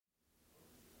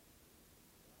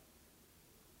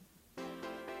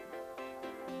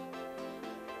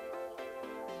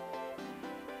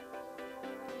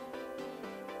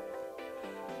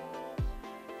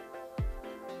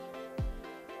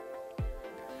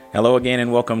Hello again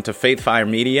and welcome to Faith Fire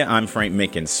Media. I'm Frank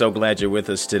Mickens. So glad you're with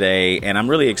us today. And I'm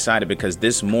really excited because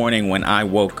this morning when I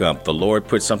woke up, the Lord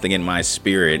put something in my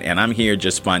spirit and I'm here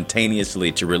just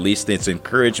spontaneously to release this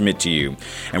encouragement to you.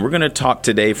 And we're going to talk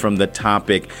today from the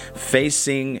topic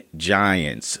Facing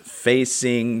Giants.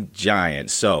 Facing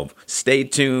Giants. So stay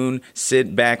tuned,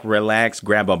 sit back, relax,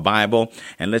 grab a Bible,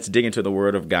 and let's dig into the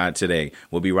Word of God today.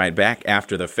 We'll be right back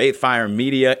after the Faith Fire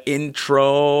Media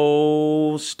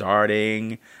intro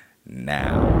starting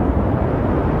now.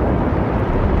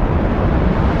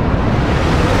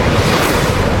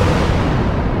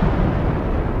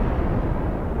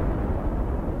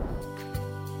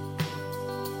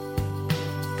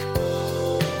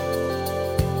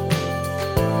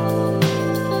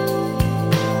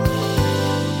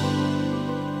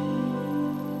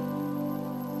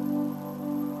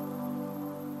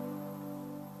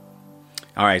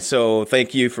 All right, so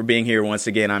thank you for being here once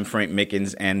again. I'm Frank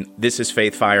Mickens, and this is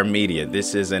Faith Fire Media.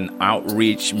 This is an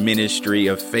outreach ministry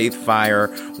of Faith Fire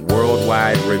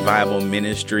Worldwide Revival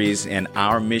Ministries, and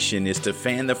our mission is to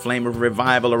fan the flame of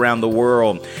revival around the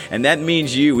world. And that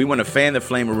means you. We want to fan the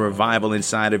flame of revival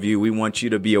inside of you. We want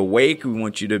you to be awake. We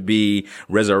want you to be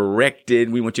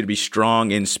resurrected. We want you to be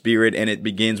strong in spirit, and it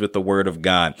begins with the Word of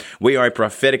God. We are a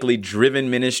prophetically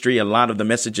driven ministry. A lot of the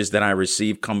messages that I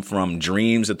receive come from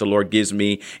dreams that the Lord gives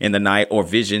me in the night or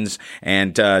visions.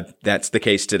 And that's the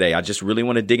case today. I just really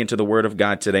want to dig into the Word of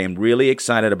God today. I'm really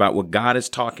excited about what God is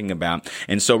talking about.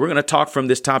 And so we're going to talk from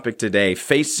this topic today,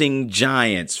 facing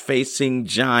giants, facing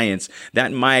giants.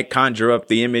 That might conjure up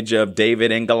the image of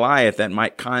David and Goliath. That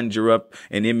might conjure up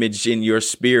an image in your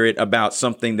spirit about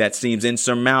something that seems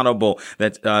insurmountable,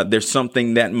 that there's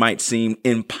something that might seem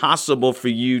impossible for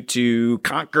you to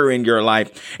conquer in your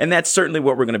life. And that's certainly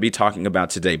what we're going to be talking about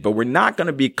today. But we're not going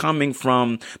to be coming from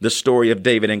the story of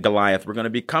David and Goliath. We're going to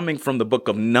be coming from the book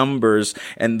of Numbers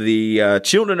and the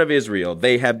children of Israel.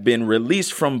 They have been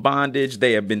released from bondage.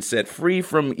 They have been set free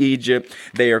from Egypt.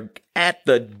 They are at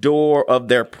the door of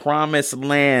their promised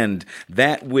land,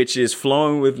 that which is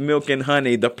flowing with milk and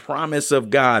honey, the promise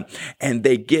of God. And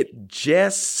they get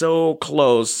just so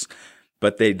close,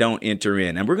 but they don't enter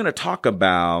in. And we're going to talk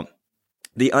about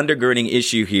the undergirding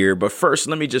issue here. But first,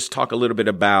 let me just talk a little bit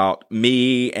about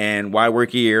me and why we're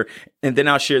here. And then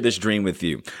I'll share this dream with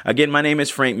you. Again, my name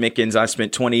is Frank Mickens. I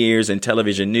spent 20 years in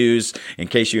television news. In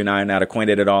case you and I are not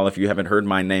acquainted at all, if you haven't heard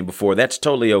my name before, that's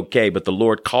totally okay. But the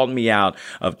Lord called me out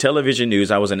of television news.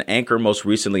 I was an anchor most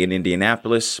recently in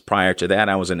Indianapolis. Prior to that,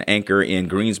 I was an anchor in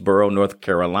Greensboro, North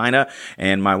Carolina.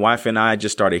 And my wife and I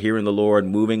just started hearing the Lord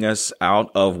moving us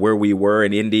out of where we were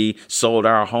in Indy, sold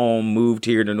our home, moved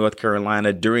here to North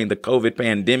Carolina during the COVID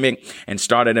pandemic and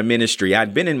started a ministry.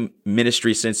 I'd been in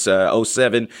ministry since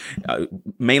 2007.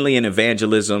 Mainly in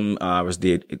evangelism. I was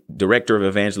the director of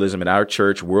evangelism at our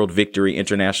church, World Victory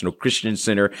International Christian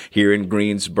Center here in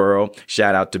Greensboro.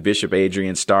 Shout out to Bishop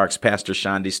Adrian Starks, Pastor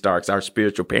Shondi Starks, our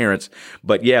spiritual parents.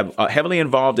 But yeah, heavily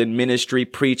involved in ministry,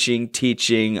 preaching,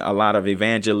 teaching, a lot of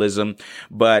evangelism.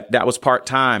 But that was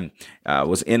part-time.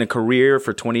 Was in a career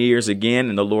for 20 years again,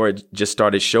 and the Lord just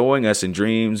started showing us in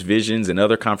dreams, visions, and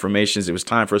other confirmations it was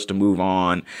time for us to move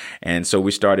on. And so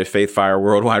we started Faith Fire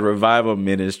Worldwide Revival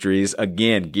Ministries,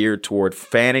 again, geared toward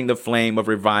fanning the flame of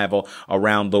revival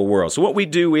around the world. So what we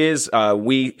do is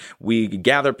we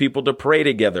gather people to pray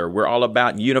together. We're all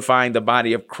about unifying the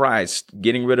body of Christ,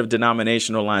 getting rid of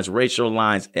denominational lines, racial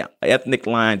lines, ethnic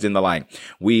lines, and the like.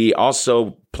 We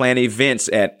also plan events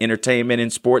at entertainment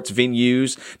and sports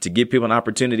venues to give people an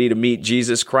opportunity to meet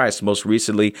Jesus Christ. Most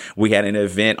recently, we had an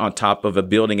event on top of a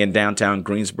building in downtown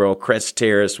Greensboro, Crest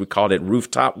Terrace. We called it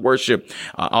Rooftop Worship.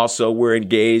 Also, we're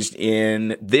engaged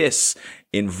in this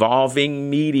involving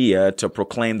media to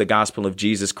proclaim the gospel of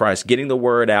Jesus Christ, getting the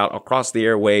word out across the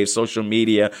airwaves, social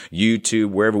media,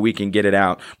 YouTube, wherever we can get it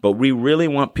out. But we really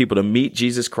want people to meet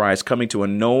Jesus Christ, coming to a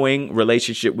knowing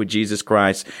relationship with Jesus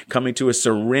Christ, coming to a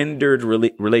surrendered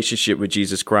relationship with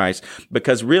Jesus Christ,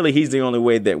 because really he's the only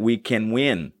way that we can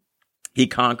win. He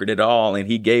conquered it all and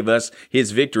he gave us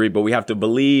his victory, but we have to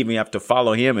believe, we have to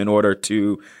follow him in order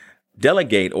to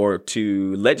delegate or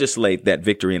to legislate that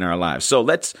victory in our lives. So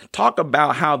let's talk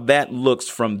about how that looks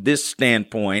from this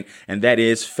standpoint, and that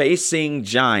is facing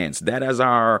giants. That is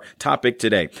our topic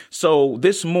today. So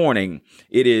this morning,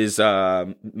 it is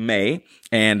May,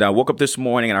 and I woke up this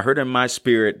morning and I heard in my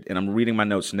spirit, and I'm reading my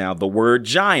notes now, the word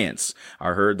giants.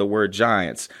 I heard the word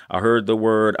giants. I heard the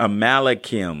word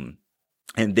Amalekim.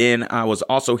 And then I was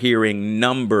also hearing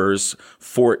Numbers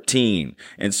 14.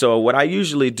 And so what I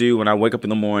usually do when I wake up in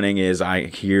the morning is I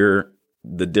hear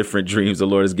the different dreams the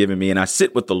Lord has given me, and I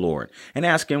sit with the Lord and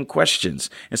ask him questions.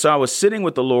 And so I was sitting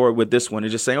with the Lord with this one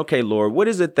and just saying, okay, Lord, what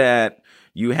is it that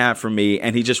you have for me?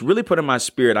 And he just really put in my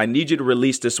spirit, I need you to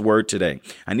release this word today.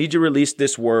 I need you to release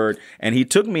this word. And he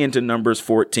took me into Numbers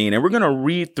 14, and we're going to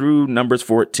read through Numbers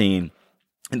 14.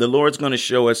 And the Lord's going to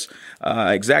show us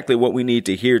exactly what we need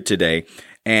to hear today.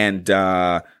 And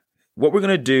what we're going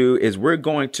to do is we're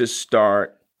going to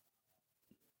start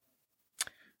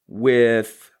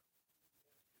with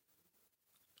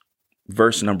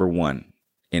verse number 1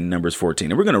 in Numbers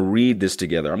 14. And we're going to read this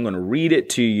together. I'm going to read it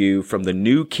to you from the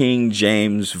New King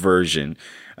James Version.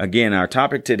 Again, our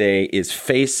topic today is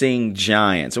facing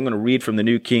giants. I'm going to read from the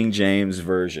New King James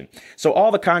Version. So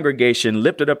all the congregation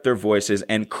lifted up their voices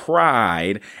and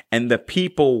cried, and the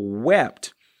people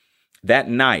wept that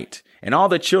night. And all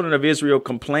the children of Israel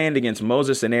complained against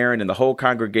Moses and Aaron, and the whole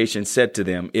congregation said to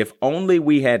them, if only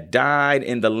we had died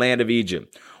in the land of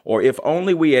Egypt, or if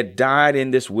only we had died in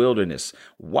this wilderness.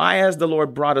 Why has the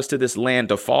Lord brought us to this land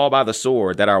to fall by the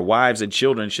sword, that our wives and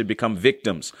children should become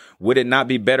victims? Would it not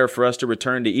be better for us to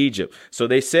return to Egypt? So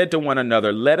they said to one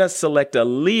another, let us select a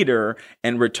leader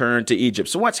and return to Egypt.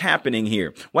 So what's happening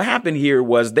here? What happened here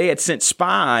was they had sent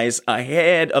spies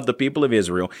ahead of the people of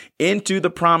Israel into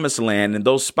the promised land. And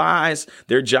those spies,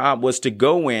 their job was to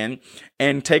go in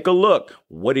and take a look.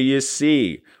 What do you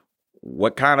see?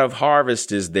 What kind of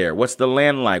harvest is there? What's the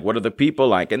land like? What are the people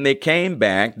like? And they came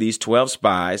back, these 12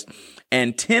 spies,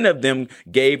 and 10 of them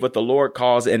gave what the Lord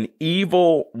calls an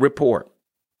evil report.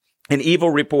 An evil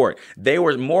report. They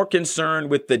were more concerned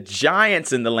with the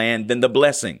giants in the land than the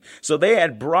blessing. So they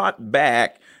had brought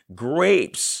back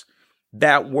grapes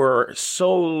that were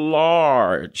so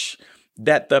large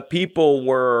that the people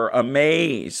were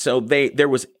amazed. So there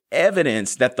was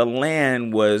evidence that the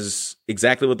land was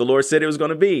exactly what the Lord said it was going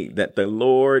to be, that the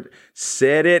Lord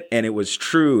said it and it was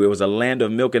true. It was a land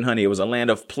of milk and honey. It was a land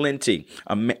of plenty,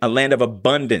 a land of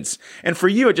abundance. And for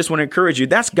you, I just want to encourage you,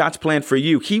 that's God's plan for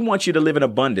you. He wants you to live in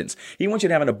abundance. He wants you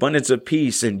to have an abundance of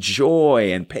peace and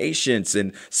joy and patience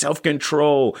and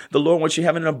self-control. The Lord wants you to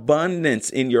have an abundance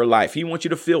in your life. He wants you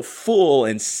to feel full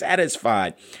and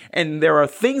satisfied. And there are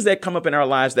things that come up in our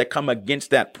lives that come against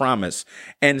that promise.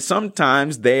 And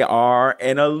sometimes they are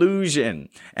an illusion,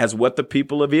 as what the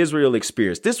people of Israel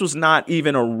experienced. This was not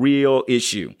even a real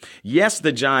issue. Yes,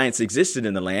 the giants existed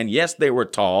in the land. Yes, they were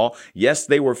tall. Yes,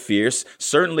 they were fierce.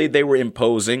 Certainly they were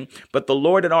imposing, but the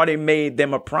Lord had already made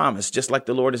them a promise, just like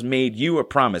the Lord has made you a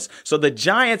promise. So the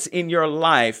giants in your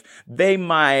life, they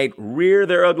might rear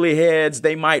their ugly heads.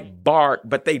 They might bark,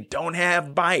 but they don't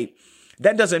have bite.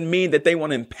 That doesn't mean that they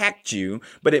want to impact you,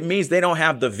 but it means they don't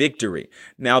have the victory.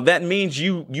 Now, that means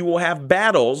you will have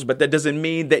battles, but that doesn't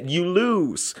mean that you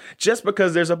lose. Just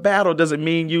because there's a battle doesn't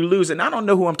mean you lose. And I don't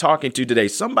know who I'm talking to today.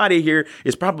 Somebody here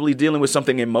is probably dealing with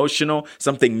something emotional,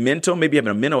 something mental, maybe having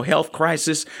a mental health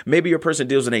crisis. Maybe your person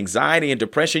deals with anxiety and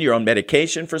depression. You're on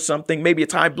medication for something. Maybe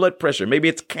it's high blood pressure. Maybe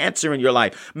it's cancer in your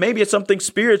life. Maybe it's something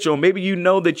spiritual. Maybe you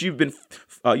know that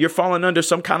you're falling under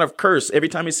some kind of curse. Every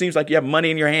time it seems like you have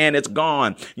money in your hand, it's gone.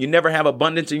 You never have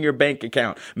abundance in your bank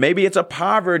account. Maybe it's a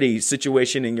poverty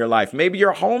situation in your life. Maybe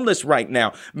you're homeless right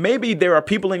now. Maybe there are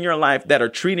people in your life that are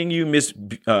treating you,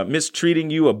 mistreating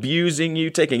you, abusing you,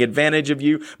 taking advantage of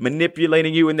you,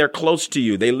 manipulating you, and they're close to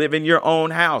you. They live in your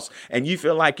own house and you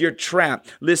feel like you're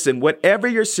trapped. Listen, whatever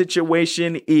your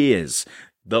situation is,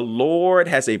 the Lord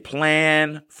has a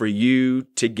plan for you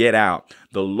to get out.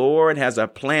 The Lord has a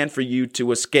plan for you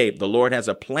to escape. The Lord has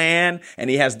a plan, and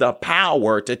he has the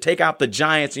power to take out the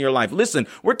giants in your life. Listen,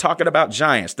 we're talking about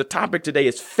giants. The topic today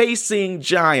is facing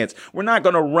giants. We're not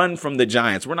going to run from the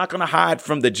giants. We're not going to hide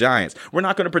from the giants. We're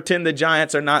not going to pretend the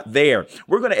giants are not there.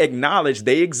 We're going to acknowledge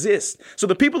they exist. So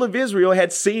the people of Israel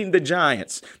had seen the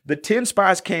giants. The 10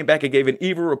 spies came back and gave an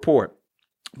evil report.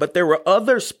 But there were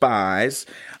other spies.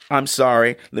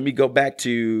 Let me go back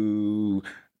to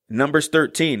Numbers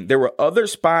 13. There were other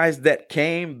spies that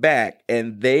came back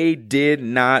and they did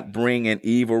not bring an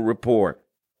evil report.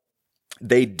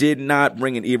 They did not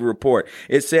bring an evil report.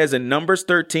 It says in Numbers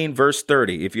 13, verse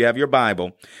 30, if you have your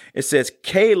Bible, it says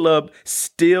Caleb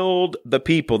stilled the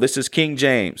people. This is King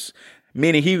James,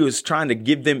 meaning he was trying to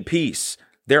give them peace.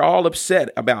 They're all upset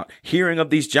about hearing of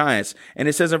these giants. And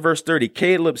it says in verse 30,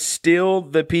 Caleb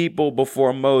stilled the people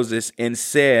before Moses and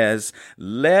says,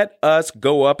 let us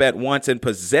go up at once and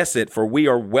possess it, for we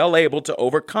are well able to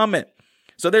overcome it.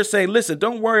 So they're saying, listen,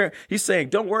 don't worry. He's saying,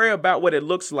 don't worry about what it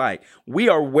looks like. We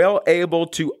are well able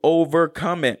to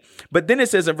overcome it. But then it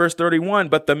says in verse 31,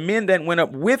 but the men that went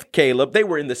up with Caleb, they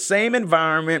were in the same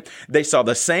environment. They saw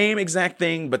the same exact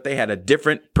thing, but they had a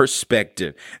different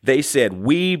perspective. They said,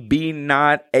 we be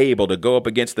not able to go up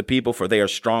against the people, for they are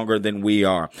stronger than we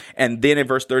are. And then in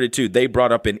verse 32, they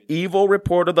brought up an evil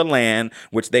report of the land,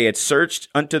 which they had searched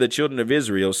unto the children of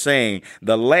Israel, saying,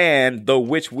 the land, though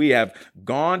which we have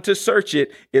gone to search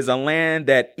it, is a land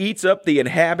that eats up the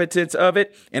inhabitants of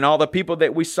it, and all the people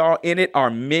that we saw in it are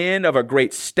men of a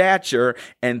great stature,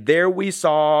 and there we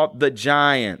saw the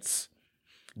giants,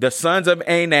 the sons of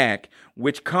Anak,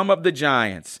 which come of the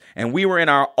giants, and we were in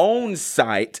our own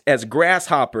sight as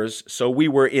grasshoppers, so we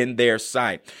were in their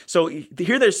sight. So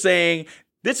here they're saying,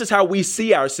 this is how we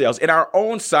see ourselves. In our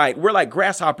own sight, we're like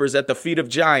grasshoppers at the feet of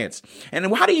giants.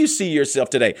 And how do you see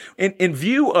yourself today? In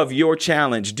view of your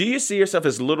challenge, do you see yourself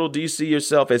as little? Do you see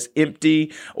yourself as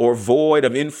empty or void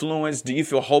of influence? Do you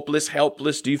feel hopeless,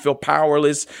 helpless? Do you feel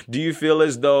powerless? Do you feel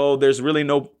as though there's really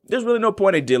no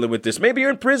point in dealing with this? Maybe you're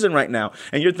in prison right now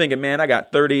and you're thinking, man, I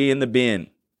got 30 in the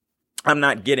bin. I'm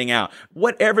not getting out.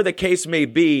 Whatever the case may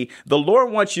be, the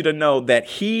Lord wants you to know that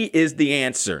he is the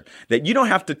answer, that you don't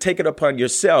have to take it upon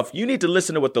yourself. You need to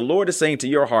listen to what the Lord is saying to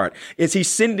your heart. Is he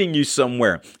sending you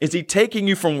somewhere? Is he taking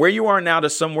you from where you are now to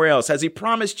somewhere else? Has he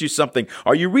promised you something?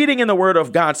 Are you reading in the word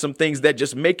of God some things that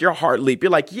just make your heart leap?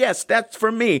 You're like, yes, that's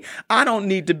for me. I don't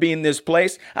need to be in this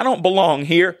place. I don't belong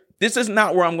here. This is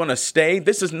not where I'm going to stay.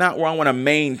 This is not where I want to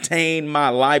maintain my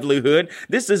livelihood.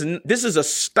 This is a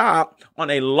stop on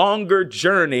a longer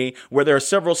journey where there are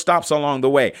several stops along the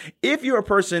way. If you're a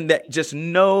person that just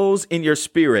knows in your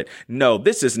spirit, no,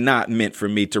 this is not meant for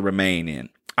me to remain in.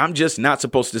 I'm just not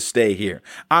supposed to stay here.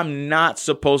 I'm not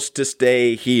supposed to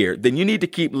stay here. Then you need to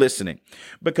keep listening,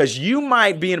 because you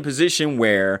might be in a position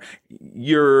where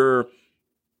you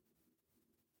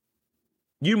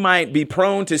might be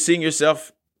prone to seeing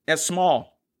yourself as small.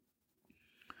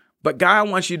 But God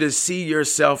wants you to see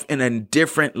yourself in a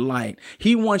different light.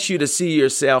 He wants you to see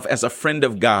yourself as a friend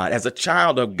of God, as a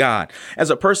child of God,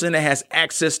 as a person that has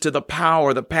access to the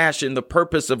power, the passion, the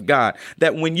purpose of God.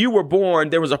 That when you were born,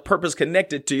 there was a purpose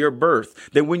connected to your birth.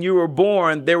 That when you were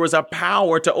born, there was a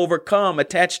power to overcome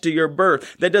attached to your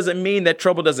birth. That doesn't mean that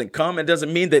trouble doesn't come. It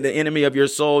doesn't mean that the enemy of your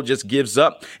soul just gives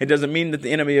up. It doesn't mean that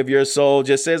the enemy of your soul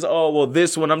just says, oh, well,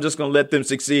 this one, I'm just going to let them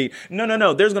succeed.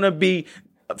 No. There's going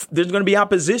to be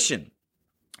opposition.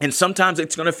 And sometimes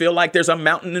it's going to feel like there's a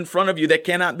mountain in front of you that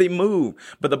cannot be moved.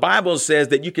 But the Bible says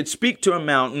that you can speak to a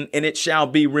mountain and it shall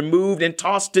be removed and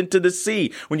tossed into the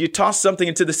sea. When you toss something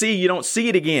into the sea, you don't see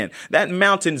it again. That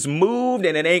mountain's moved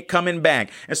and it ain't coming back.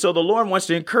 And so the Lord wants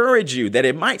to encourage you that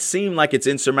it might seem like it's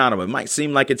insurmountable. It might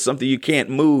seem like it's something you can't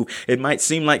move. It might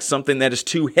seem like something that is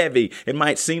too heavy. It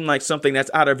might seem like something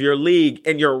that's out of your league.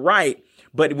 And you're right.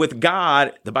 But with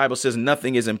God, the Bible says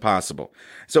nothing is impossible.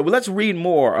 So let's read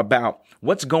more about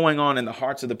what's going on in the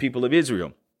hearts of the people of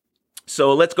Israel.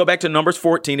 So let's go back to Numbers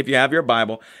 14, if you have your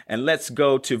Bible, and let's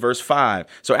go to verse 5.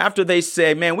 So after they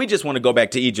say, man, we just want to go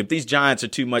back to Egypt. These giants are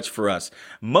too much for us.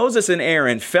 Moses and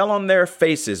Aaron fell on their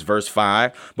faces, verse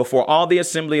 5, before all the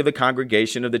assembly of the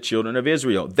congregation of the children of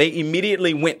Israel. They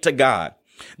immediately went to God.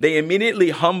 They immediately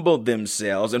humbled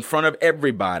themselves in front of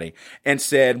everybody and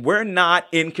said, we're not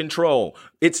in control.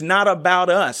 It's not about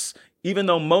us. Even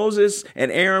though Moses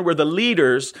and Aaron were the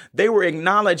leaders, they were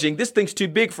acknowledging this thing's too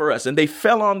big for us. And they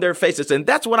fell on their faces. And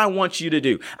that's what I want you to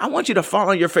do. I want you to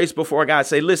fall on your face before God.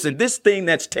 Say, listen, this thing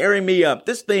that's tearing me up,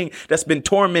 this thing that's been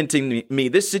tormenting me,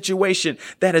 this situation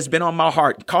that has been on my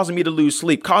heart, causing me to lose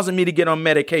sleep, causing me to get on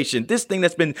medication, this thing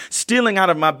that's been stealing out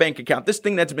of my bank account, this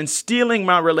thing that's been stealing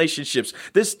my relationships,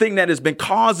 this thing that has been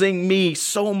causing me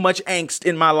so much angst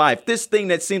in my life, this thing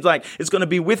that seems like it's going to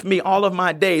be with me all of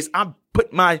my days. I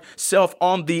put myself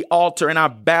on the altar and I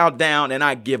bow down and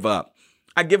I give up.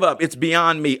 I give up. It's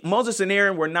beyond me. Moses and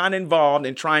Aaron were not involved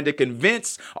in trying to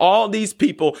convince all these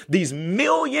people, these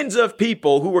millions of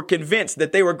people who were convinced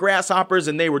that they were grasshoppers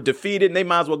and they were defeated and they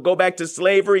might as well go back to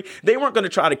slavery. They weren't going to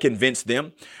try to convince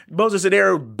them. Moses and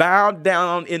Aaron bowed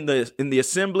down in the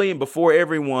assembly and before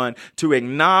everyone to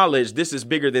acknowledge this is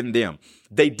bigger than them.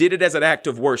 They did it as an act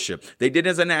of worship. They did it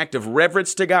as an act of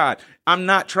reverence to God. I'm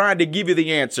not trying to give you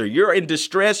the answer. You're in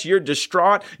distress. You're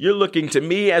distraught. You're looking to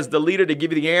me as the leader to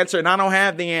give you the answer, and I don't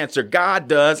have the answer. God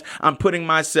does. I'm putting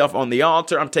myself on the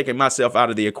altar. I'm taking myself out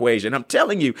of the equation. I'm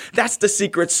telling you, that's the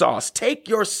secret sauce. Take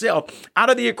yourself out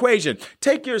of the equation.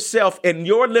 Take yourself and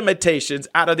your limitations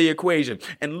out of the equation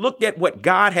and look at what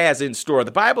God has in store.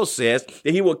 The Bible says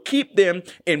that he will keep them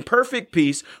in perfect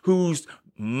peace whose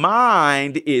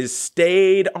mind is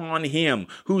stayed on him,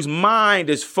 whose mind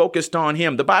is focused on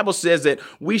him. The Bible says that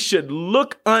we should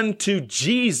look unto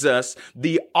Jesus,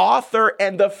 the author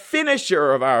and the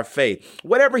finisher of our faith.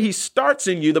 Whatever he starts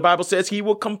in you, the Bible says he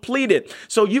will complete it.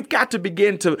 So you've got to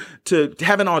begin to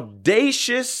have an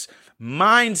audacious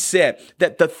mindset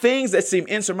that the things that seem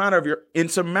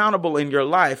insurmountable in your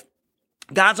life,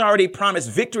 God's already promised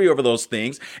victory over those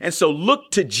things. And so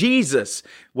look to Jesus.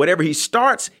 Whatever he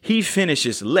starts, he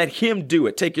finishes. Let him do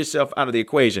it. Take yourself out of the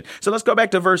equation. So let's go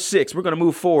back to verse 6. We're going to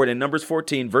move forward in Numbers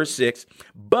 14, verse 6.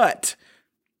 But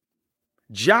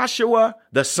Joshua,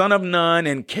 the son of Nun,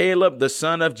 and Caleb, the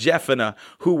son of Jephunneh,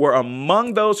 who were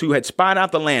among those who had spied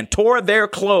out the land, tore their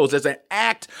clothes as an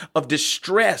act of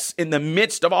distress in the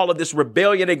midst of all of this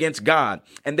rebellion against God.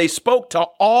 And they spoke to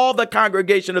all the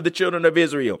congregation of the children of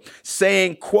Israel,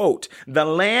 saying, quote, the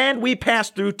land we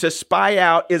passed through to spy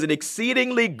out is an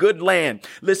exceedingly good land.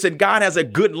 Listen, God has a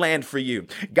good land for you.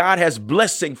 God has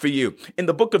blessing for you. In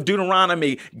the book of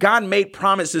Deuteronomy, God made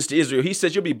promises to Israel. He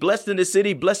says, you'll be blessed in the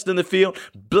city, blessed in the field,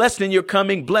 blessed in your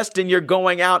coming, blessed in your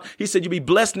going out. He said, you'll be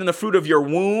blessed in the fruit of your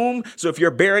womb. So if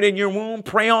you're buried in your womb,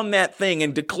 pray on that thing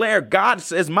and declare, God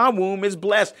says, my womb is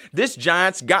blessed. This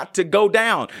giant's got to go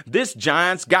down. This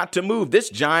giant's got to move.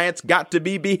 This giant's got to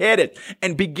be beheaded,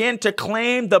 and begin to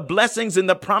claim the blessings and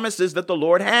the promises that the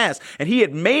Lord has. And he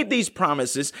had made these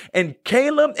promises, and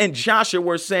Caleb and Joshua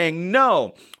were saying,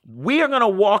 no, we are going to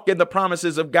walk in the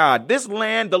promises of God. This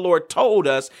land, the Lord told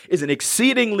us, is an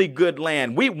exceedingly good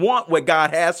land. We want what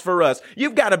God has for us.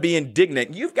 You've got to be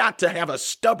indignant. You've got to have a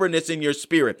stubbornness in your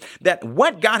spirit that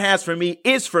what God has for me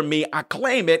is for me. I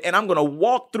claim it, and I'm going to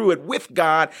walk through it with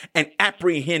God and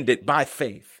apprehend it by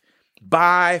faith.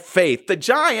 By faith. The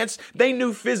giants, they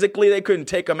knew physically they couldn't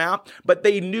take them out, but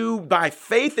they knew by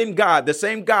faith in God, the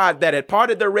same God that had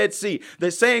parted the Red Sea,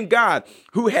 the same God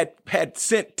who had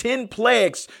sent 10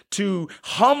 plagues to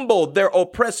humble their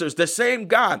oppressors, the same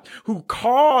God who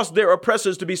caused their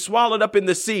oppressors to be swallowed up in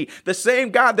the sea, the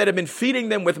same God that had been feeding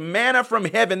them with manna from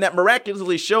heaven that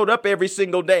miraculously showed up every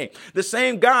single day, the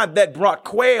same God that brought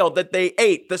quail that they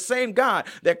ate, the same God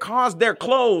that caused their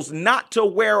clothes not to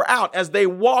wear out as they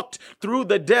walked through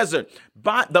the desert.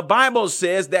 But the Bible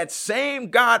says that same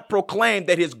God proclaimed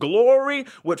that his glory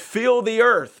would fill the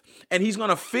earth, and he's going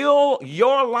to fill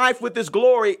your life with his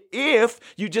glory if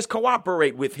you just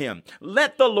cooperate with him.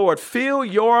 Let the Lord fill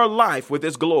your life with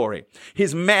his glory,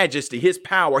 his majesty, his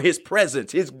power, his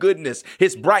presence, his goodness,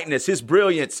 his brightness, his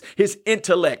brilliance, his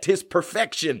intellect, his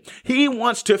perfection. He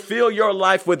wants to fill your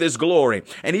life with his glory,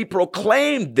 and he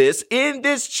proclaimed this in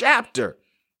this chapter.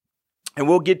 And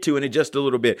we'll get to it in just a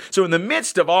little bit. So in the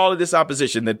midst of all of this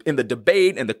opposition, in the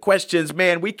debate and the questions,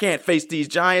 man, we can't face these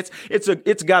giants.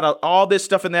 It's got all this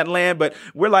stuff in that land, but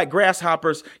we're like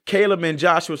grasshoppers. Caleb and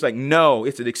Joshua's like, no,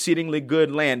 it's an exceedingly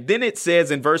good land. Then it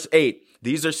says in verse 8,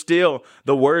 these are still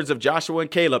the words of Joshua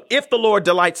and Caleb. If the Lord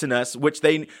delights in us, which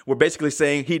they were basically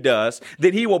saying he does,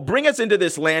 then he will bring us into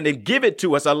this land and give it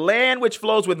to us, a land which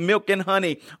flows with milk and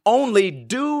honey. Only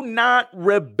do not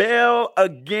rebel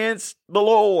against the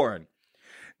Lord,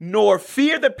 nor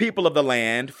fear the people of the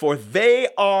land, for they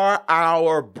are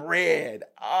our bread.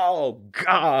 Oh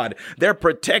God, their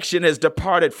protection has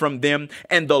departed from them,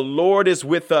 and the Lord is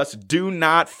with us. Do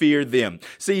not fear them.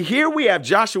 See, here we have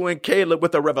Joshua and Caleb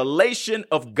with a revelation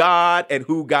of God and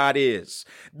who God is.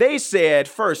 They said,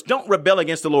 first, don't rebel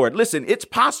against the Lord. Listen, it's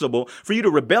possible for you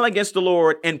to rebel against the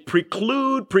Lord and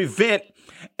prevent,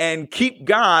 and keep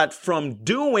God from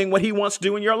doing what he wants to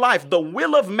do in your life. The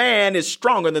will of man is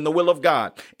stronger than the will of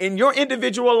God. In your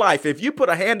individual life, if you put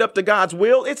a hand up to God's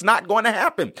will, it's not going to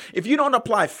happen. If you don't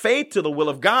apply faith to the will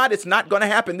of God, it's not going to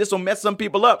happen. This will mess some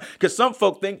people up because some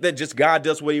folk think that just God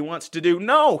does what he wants to do.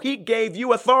 No, he gave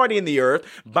you authority in the earth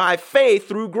by faith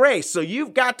through grace. So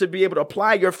you've got to be able to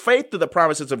apply your faith to the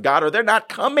promises of God, or they're not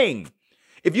coming.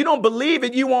 If you don't believe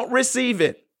it, you won't receive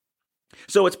it.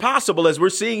 So it's possible, as we're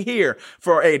seeing here,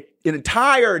 for an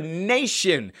entire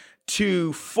nation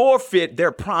to forfeit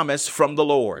their promise from the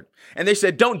Lord. And they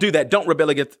said, don't do that. Don't rebel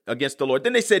against the Lord.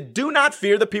 Then they said, do not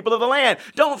fear the people of the land.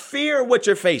 Don't fear what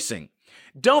you're facing.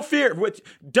 Don't fear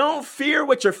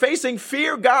what you're facing.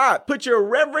 Fear God. Put your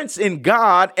reverence in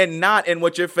God and not in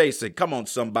what you're facing. Come on,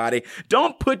 somebody.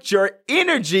 Don't put your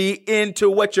energy into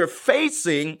what you're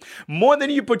facing more than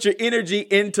you put your energy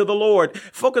into the Lord.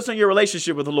 Focus on your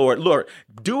relationship with the Lord. Lord,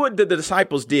 do what the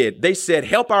disciples did. They said,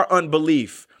 help our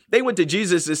unbelief. They went to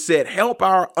Jesus and said, help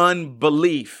our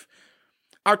unbelief.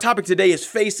 Our topic today is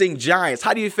facing giants.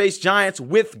 How do you face giants?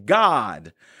 With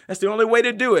God. That's the only way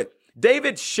to do it.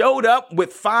 David showed up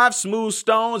with 5 smooth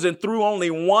stones and threw only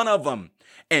one of them.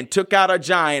 and took out a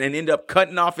giant and ended up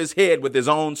cutting off his head with his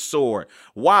own sword.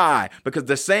 Why? Because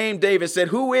the same David said,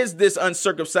 who is this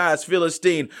uncircumcised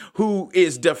Philistine who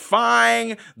is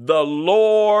defying the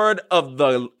Lord of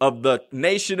the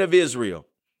nation of Israel?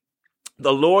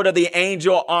 The Lord of the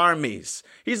angel armies.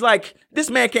 He's like,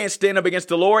 this man can't stand up against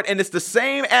the Lord. And it's the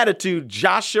same attitude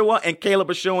Joshua and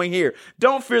Caleb are showing here.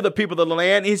 Don't fear the people of the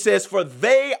land. He says, for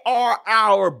they are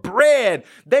our bread.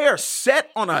 They are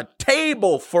set on a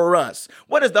table for us.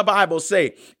 What does the Bible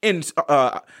say? In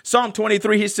Psalm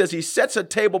 23, he says, he sets a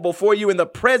table before you in the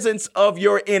presence of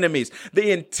your enemies. The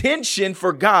intention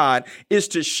for God is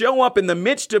to show up in the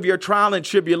midst of your trial and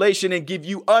tribulation and give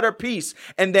you utter peace,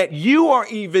 and that you are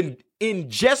even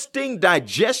digesting,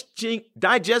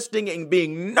 and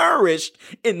being nourished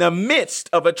in the midst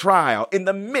of a trial, in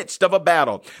the midst of a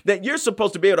battle, that you're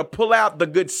supposed to be able to pull out the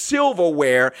good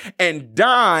silverware and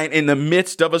dine in the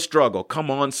midst of a struggle. Come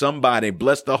on, somebody.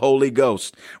 Bless the Holy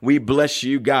Ghost. We bless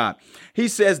you, God. He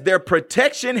says their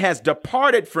protection has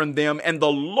departed from them and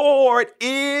the Lord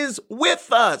is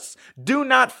with us. Do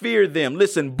not fear them.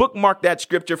 Listen, bookmark that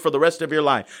scripture for the rest of your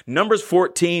life. Numbers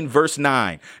 14, verse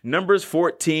 9. Numbers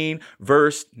 14,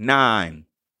 verse 9.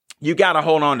 You got to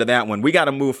hold on to that one. We got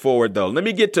to move forward, though. Let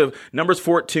me get to Numbers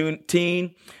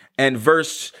 14 and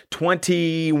verse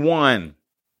 21.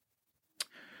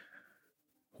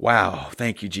 Wow.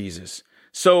 Thank you, Jesus.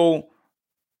 So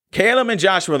Caleb and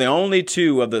Joshua are the only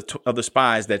two of the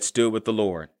spies that stood with the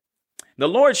Lord. The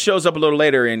Lord shows up a little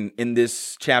later in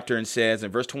this chapter and says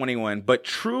in verse 21, but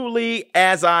truly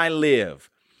as I live,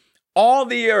 all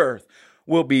the earth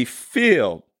will be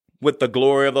filled with the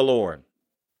glory of the Lord.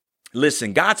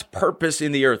 Listen, God's purpose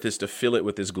in the earth is to fill it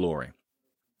with his glory.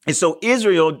 And so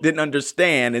Israel didn't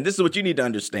understand, and this is what you need to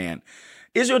understand.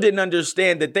 Israel didn't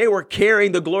understand that they were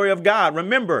carrying the glory of God.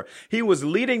 Remember, he was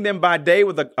leading them by day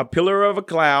with a pillar of a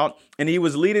cloud, and he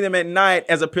was leading them at night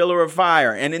as a pillar of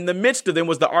fire. And in the midst of them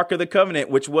was the Ark of the Covenant,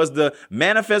 which was the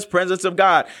manifest presence of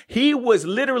God. He was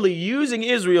literally using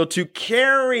Israel to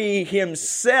carry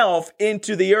himself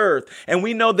into the earth. And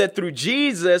we know that through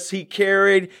Jesus, he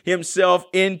carried himself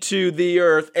into the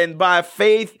earth. And by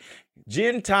faith,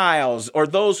 Gentiles, or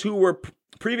those who were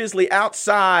previously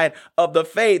outside of the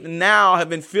faith, now have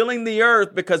been filling the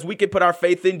earth because we could put our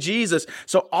faith in Jesus.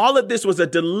 So all of this was a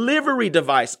delivery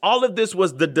device. All of this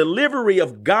was the delivery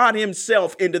of God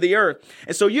himself into the earth.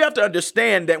 And so you have to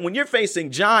understand that when you're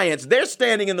facing giants, they're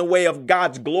standing in the way of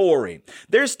God's glory.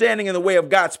 They're standing in the way of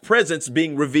God's presence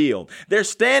being revealed. They're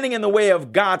standing in the way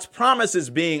of God's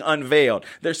promises being unveiled.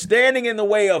 They're standing in the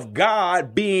way of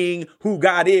God being who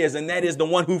God is, and that is the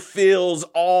one who fills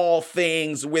all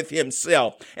things with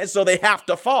himself. And so they have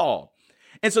to fall.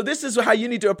 And so this is how you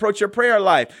need to approach your prayer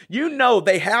life. You know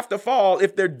they have to fall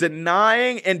if they're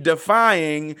denying and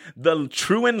defying the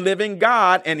true and living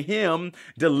God and him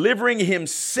delivering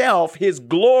himself, his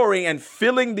glory, and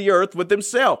filling the earth with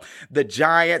himself. The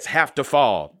giants have to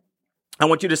fall. I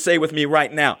want you to say with me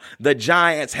right now, the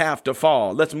giants have to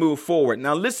fall. Let's move forward.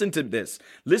 Now listen to this.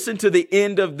 Listen to the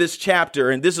end of this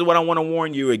chapter, and this is what I want to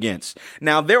warn you against.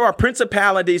 Now there are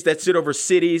principalities that sit over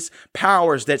cities,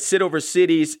 powers that sit over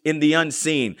cities in the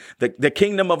unseen, the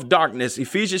kingdom of darkness.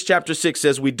 Ephesians chapter 6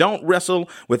 says we don't wrestle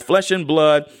with flesh and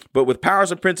blood, but with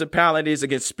powers and principalities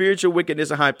against spiritual wickedness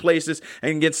in high places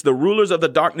and against the rulers of the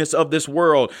darkness of this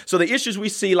world. So the issues we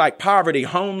see like poverty,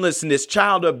 homelessness,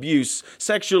 child abuse,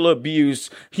 sexual abuse,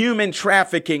 human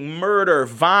trafficking, murder,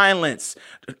 violence,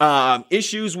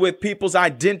 issues with people's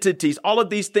identities. All of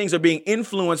these things are being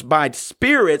influenced by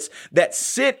spirits that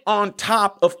sit on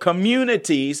top of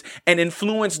communities and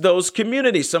influence those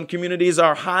communities. Some communities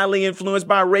are highly influenced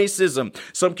by racism.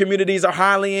 Some communities are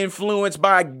highly influenced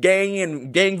by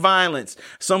gang violence.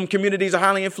 Some communities are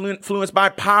highly influenced by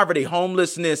poverty,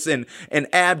 homelessness, and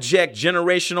abject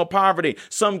generational poverty.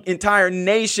 Some entire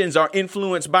nations are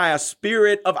influenced by a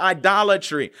spirit of idolatry.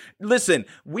 Listen,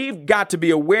 we've got to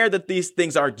be aware that these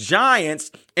things are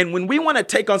giants. And when we want to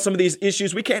take on some of these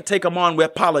issues, we can't take them on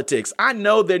with politics. I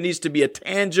know there needs to be a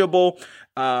tangible,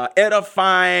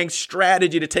 edifying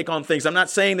strategy to take on things. I'm not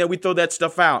saying that we throw that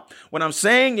stuff out. What I'm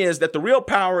saying is that the real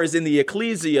power is in the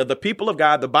ecclesia, the people of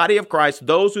God, the body of Christ,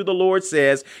 those who the Lord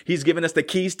says he's given us the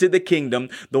keys to the kingdom,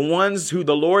 the ones who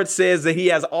the Lord says that he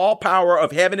has all power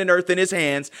of heaven and earth in his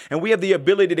hands, and we have the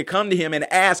ability to come to him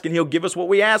and ask, and he'll give us what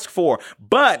we ask for.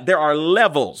 But there are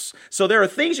levels. So there are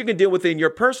things you can deal with in your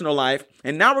personal life.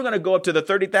 And now we're going to go up to the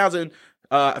 30,000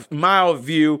 mile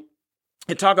view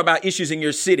and talk about issues in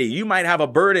your city. You might have a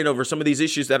burden over some of these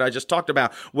issues that I just talked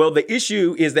about. Well, the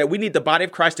issue is that we need the body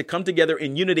of Christ to come together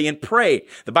in unity and pray.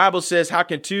 The Bible says, how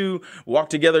can two walk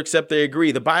together except they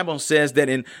agree? The Bible says that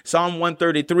in Psalm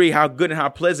 133, how good and how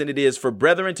pleasant it is for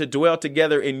brethren to dwell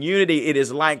together in unity. It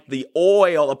is like the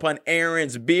oil upon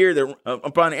Aaron's beard,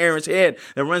 upon Aaron's head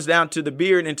that runs down to the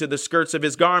beard and to the skirts of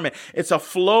his garment. It's a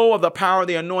flow of the power of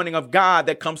the anointing of God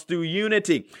that comes through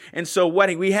unity. And so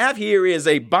what we have here is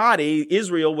a body.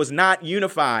 Israel was not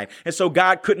unified. And so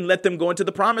God couldn't let them go into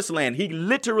the promised land. He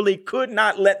literally could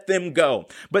not let them go.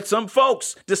 But some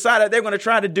folks decided they're going to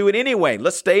try to do it anyway.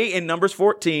 Let's stay in Numbers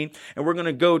 14 and we're going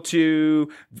to go to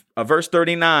verse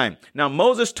 39. Now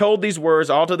Moses told these words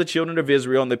all to the children of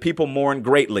Israel, and the people mourned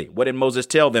greatly. What did Moses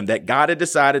tell them? That God had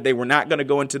decided they were not going to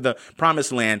go into the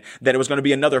promised land, that it was going to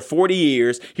be another 40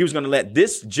 years. He was going to let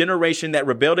this generation that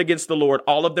rebelled against the Lord,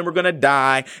 all of them were going to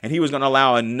die, and he was going to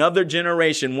allow another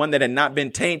generation, one that had not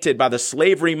been tainted by the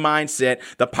slavery mindset,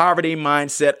 the poverty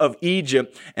mindset of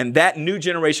Egypt. And that new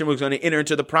generation was going to enter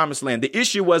into the promised land. The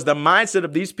issue was the mindset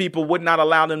of these people would not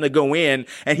allow them to go in.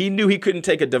 And he knew he couldn't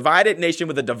take a divided nation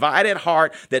with a divided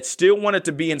heart that still wanted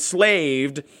to be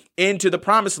enslaved into the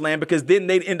promised land, because then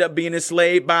they'd end up being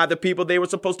enslaved by the people they were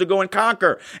supposed to go and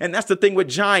conquer. And that's the thing with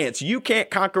giants. You can't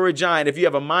conquer a giant if you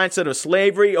have a mindset of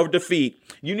slavery or defeat.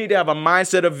 You need to have a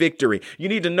mindset of victory. You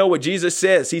need to know what Jesus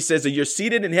says. He says that you're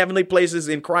seated in heavenly places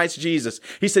in Christ Jesus.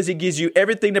 He says he gives you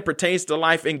everything that pertains to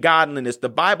life and godliness. The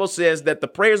Bible says that the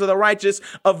prayers of the righteous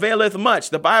availeth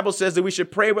much. The Bible says that we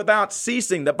should pray without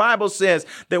ceasing. The Bible says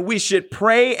that we should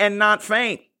pray and not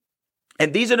faint.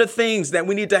 And these are the things that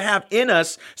we need to have in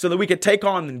us so that we can take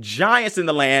on giants in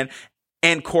the land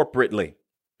and corporately.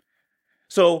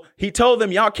 So he told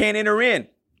them, y'all can't enter in.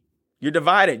 You're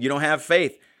divided. You don't have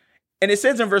faith. And it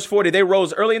says in verse 40, they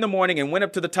rose early in the morning and went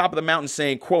up to the top of the mountain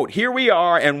saying, quote, here we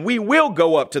are, and we will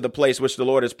go up to the place which the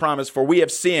Lord has promised, for we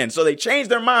have sinned. So they changed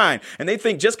their mind, and they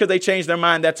think just because they changed their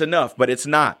mind, that's enough, but it's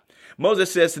not.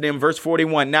 Moses says to them, verse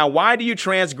 41, now why do you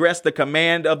transgress the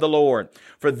command of the Lord?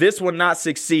 For this will not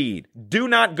succeed. Do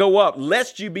not go up,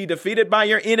 lest you be defeated by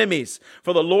your enemies,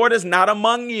 for the Lord is not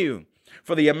among you.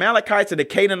 For the Amalekites and the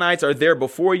Canaanites are there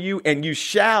before you, and you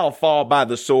shall fall by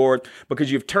the sword,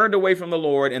 because you've turned away from the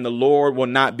Lord, and the Lord will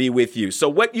not be with you. So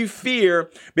what you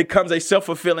fear becomes a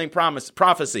self-fulfilling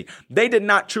prophecy. They did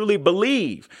not truly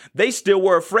believe. They still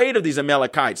were afraid of these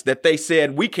Amalekites, that they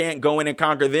said, we can't go in and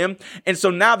conquer them. And so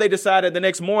now they decided the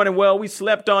next morning, well, we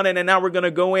slept on it, and now we're going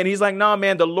to go in. He's like, no,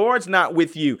 man, the Lord's not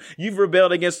with you. You've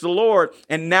rebelled against the Lord.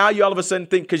 And now you all of a sudden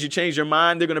think because you changed your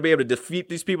mind, they're going to be able to defeat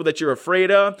these people that you're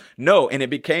afraid of. No. And it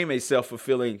became a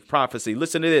self-fulfilling prophecy.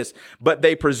 Listen to this. But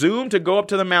they presumed to go up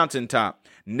to the mountaintop.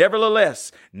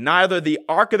 Nevertheless, neither the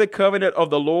ark of the covenant of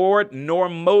the Lord nor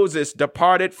Moses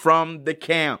departed from the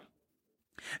camp.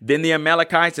 Then the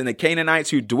Amalekites and the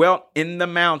Canaanites who dwelt in the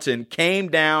mountain came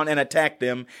down and attacked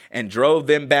them and drove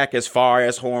them back as far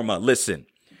as Hormah. Listen,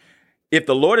 if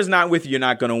the Lord is not with you, you're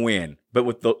not going to win. But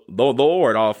with the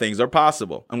Lord, all things are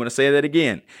possible. I'm going to say that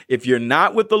again. If you're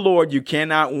not with the Lord, you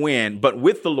cannot win. But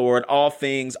with the Lord, all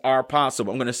things are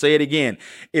possible. I'm going to say it again.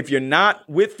 If you're not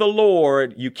with the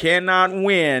Lord, you cannot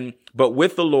win. But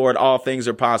with the Lord, all things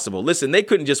are possible. Listen, they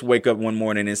couldn't just wake up one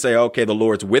morning and say, okay, the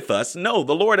Lord's with us. No,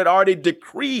 the Lord had already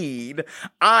decreed,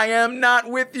 I am not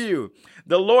with you.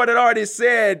 The Lord had already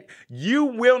said, you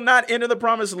will not enter the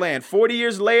promised land. 40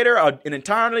 years later, an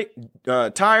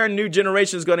entire new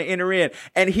generation is going to enter in.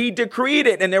 And he decreed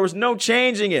it, and there was no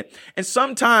changing it. And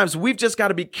sometimes we've just got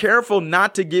to be careful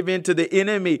not to give in to the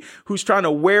enemy who's trying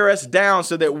to wear us down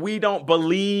so that we don't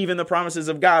believe in the promises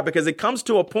of God, because it comes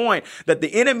to a point that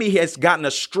the enemy has gotten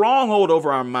a stronghold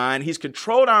over our mind. He's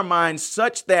controlled our mind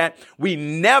such that we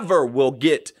never will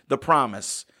get the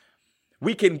promise.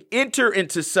 We can enter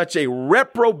into such a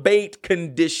reprobate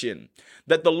condition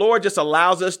that the Lord just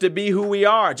allows us to be who we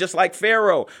are, just like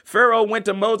Pharaoh. Pharaoh went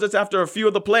to Moses after a few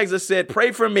of the plagues and said,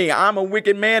 pray for me. I'm a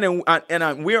wicked man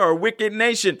and we are a wicked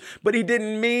nation. But he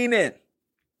didn't mean it.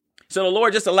 So the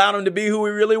Lord just allowed him to be who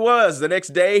he really was. The next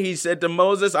day he said to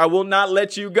Moses, I will not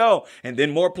let you go. And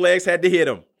then more plagues had to hit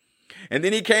him. And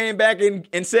then he came back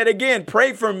and said again,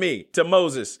 pray for me to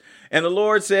Moses. And the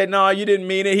Lord said, no, you didn't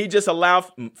mean it. He just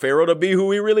allowed Pharaoh to be who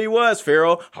he really was.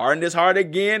 Pharaoh hardened his heart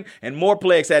again, and more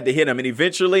plagues had to hit him. And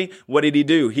eventually, what did he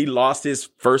do? He lost his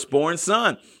firstborn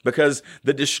son because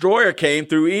the destroyer came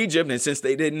through Egypt. And since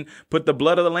they didn't put the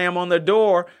blood of the lamb on the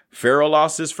door, Pharaoh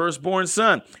lost his firstborn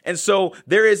son. And so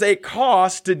there is a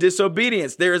cost to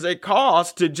disobedience. There is a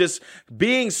cost to just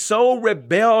being so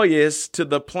rebellious to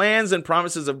the plans and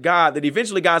promises of God that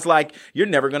eventually God's like, you're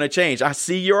never going to change. I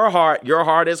see your heart. Your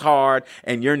heart is hard,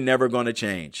 and you're never going to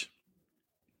change.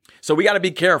 So we got to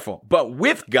be careful. But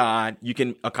with God, you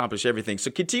can accomplish everything.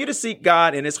 So continue to seek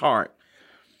God in his heart.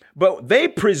 But they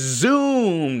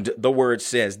presumed, the word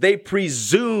says, they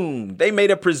presumed, they made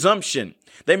a presumption.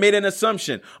 They made an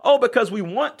assumption. Oh, because we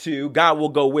want to, God will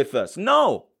go with us.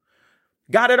 No,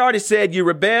 God had already said, you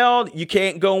rebelled, you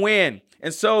can't go in.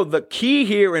 And so the key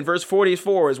here in verse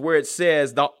 44 is where it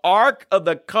says, the ark of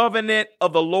the covenant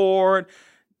of the Lord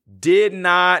did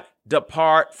not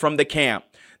depart from the camp.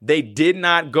 They did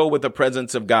not go with the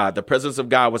presence of God. The presence of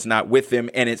God was not with them.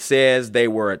 And it says they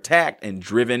were attacked and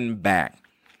driven back.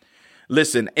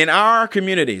 Listen, in our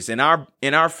communities, in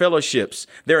our fellowships,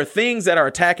 there are things that are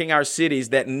attacking our cities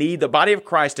that need the body of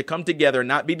Christ to come together,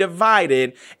 not be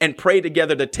divided, and pray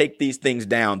together to take these things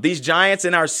down. These giants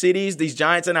in our cities, these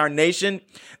giants in our nation,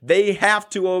 they have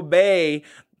to obey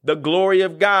the glory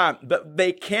of God, but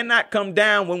they cannot come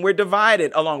down when we're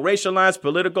divided along racial lines,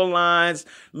 political lines,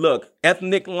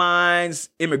 ethnic lines,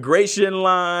 immigration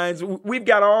lines. We've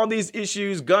got all these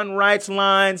issues, gun rights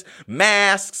lines,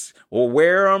 masks, or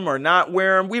wear them or not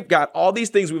wear them. We've got all these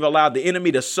things we've allowed the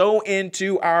enemy to sow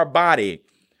into our body,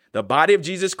 the body of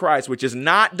Jesus Christ, which is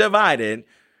not divided.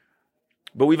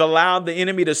 But we've allowed the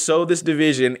enemy to sow this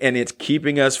division, and it's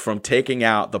keeping us from taking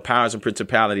out the powers and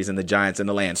principalities and the giants in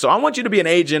the land. So I want you to be an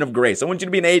agent of grace. I want you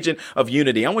to be an agent of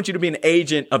unity. I want you to be an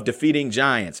agent of defeating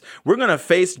giants. We're going to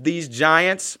face these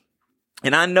giants.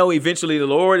 And I know eventually the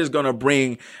Lord is going to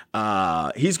bring,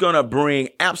 he's going to bring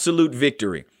absolute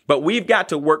victory. But we've got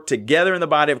to work together in the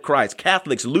body of Christ.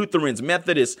 Catholics, Lutherans,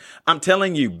 Methodists, I'm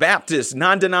telling you, Baptists,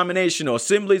 non-denominational,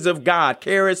 Assemblies of God,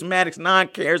 charismatics,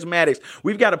 non-charismatics.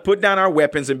 We've got to put down our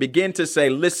weapons and begin to say,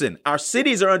 listen, our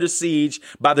cities are under siege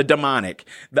by the demonic.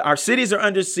 Our cities are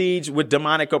under siege with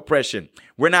demonic oppression.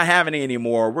 We're not having it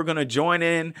anymore. We're going to join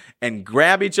in and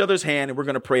grab each other's hand, and we're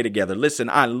going to pray together. Listen,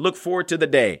 I look forward to the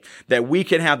day that we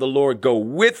can have the Lord go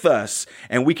with us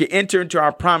and we can enter into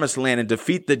our promised land and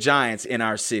defeat the giants in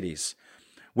our cities.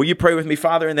 Will you pray with me?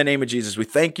 Father, in the name of Jesus, we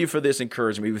thank you for this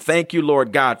encouragement. We thank you,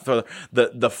 Lord God, for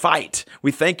the fight.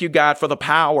 We thank you, God, for the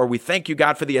power. We thank you,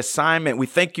 God, for the assignment. We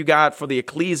thank you, God, for the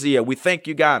ecclesia. We thank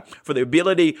you, God, for the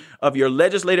ability of your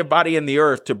legislative body in the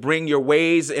earth to bring your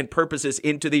ways and purposes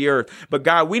into the earth. But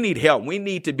God, we need help. We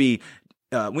need to be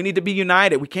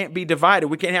united. We can't be divided.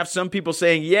 We can't have some people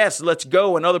saying, yes, let's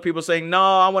go. And other people saying,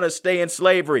 no, I want to stay in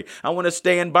slavery. I want to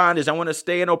stay in bondage. I want to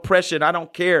stay in oppression. I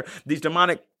don't care. These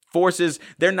demonic forces,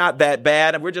 they're not that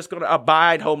bad. And we're just going to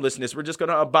abide homelessness. We're just going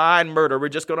to abide murder. We're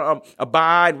just going to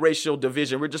abide racial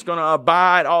division. We're just going to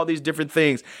abide all these different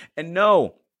things. And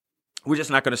no, we're just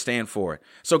not going to stand for it.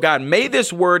 So God, may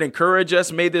this word encourage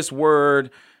us. May this word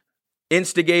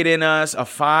instigate in us a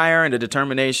fire and a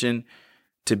determination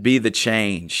to be the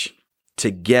change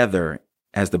together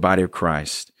as the body of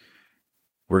Christ.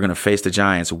 We're going to face the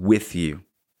giants with you,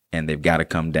 and they've got to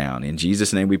come down. In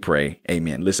Jesus' name we pray.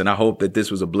 Amen. Listen, I hope that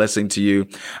this was a blessing to you.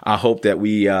 I hope that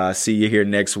we see you here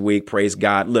next week. Praise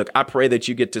God. Look, I pray that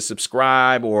you get to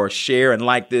subscribe or share and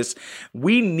like this.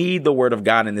 We need the word of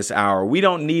God in this hour. We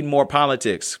don't need more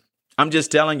politics. I'm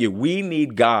just telling you, we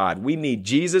need God. We need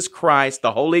Jesus Christ,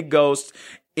 the Holy Ghost,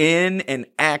 in and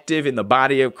active in the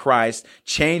body of Christ,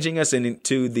 changing us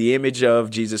into the image of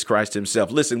Jesus Christ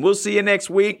himself. Listen, we'll see you next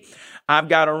week. I've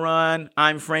got to run.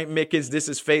 I'm Frank Mickens. This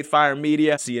is Faith Fire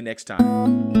Media. See you next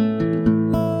time.